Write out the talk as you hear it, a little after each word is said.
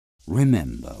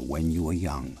Remember when you were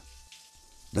young.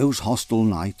 Those hostile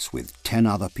nights with 10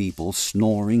 other people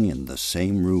snoring in the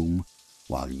same room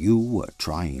while you were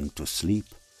trying to sleep.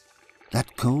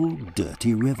 That cold,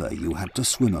 dirty river you had to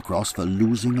swim across for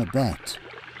losing a bet,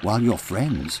 while your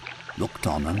friends looked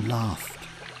on and laughed.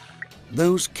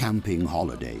 Those camping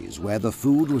holidays where the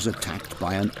food was attacked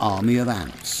by an army of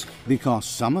ants because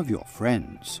some of your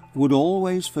friends would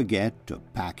always forget to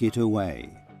pack it away.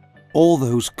 All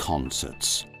those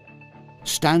concerts,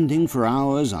 standing for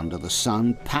hours under the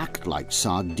sun packed like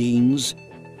sardines,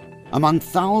 among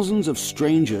thousands of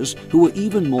strangers who were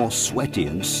even more sweaty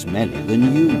and smelly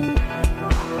than you.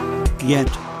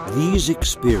 Yet these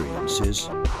experiences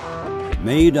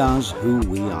made us who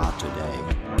we are today.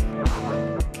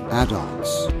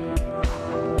 Adults,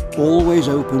 always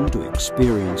open to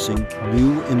experiencing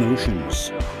new emotions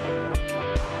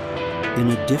in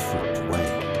a different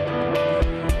way.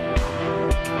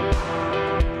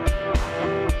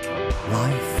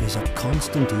 Life is a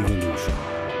constant evolution.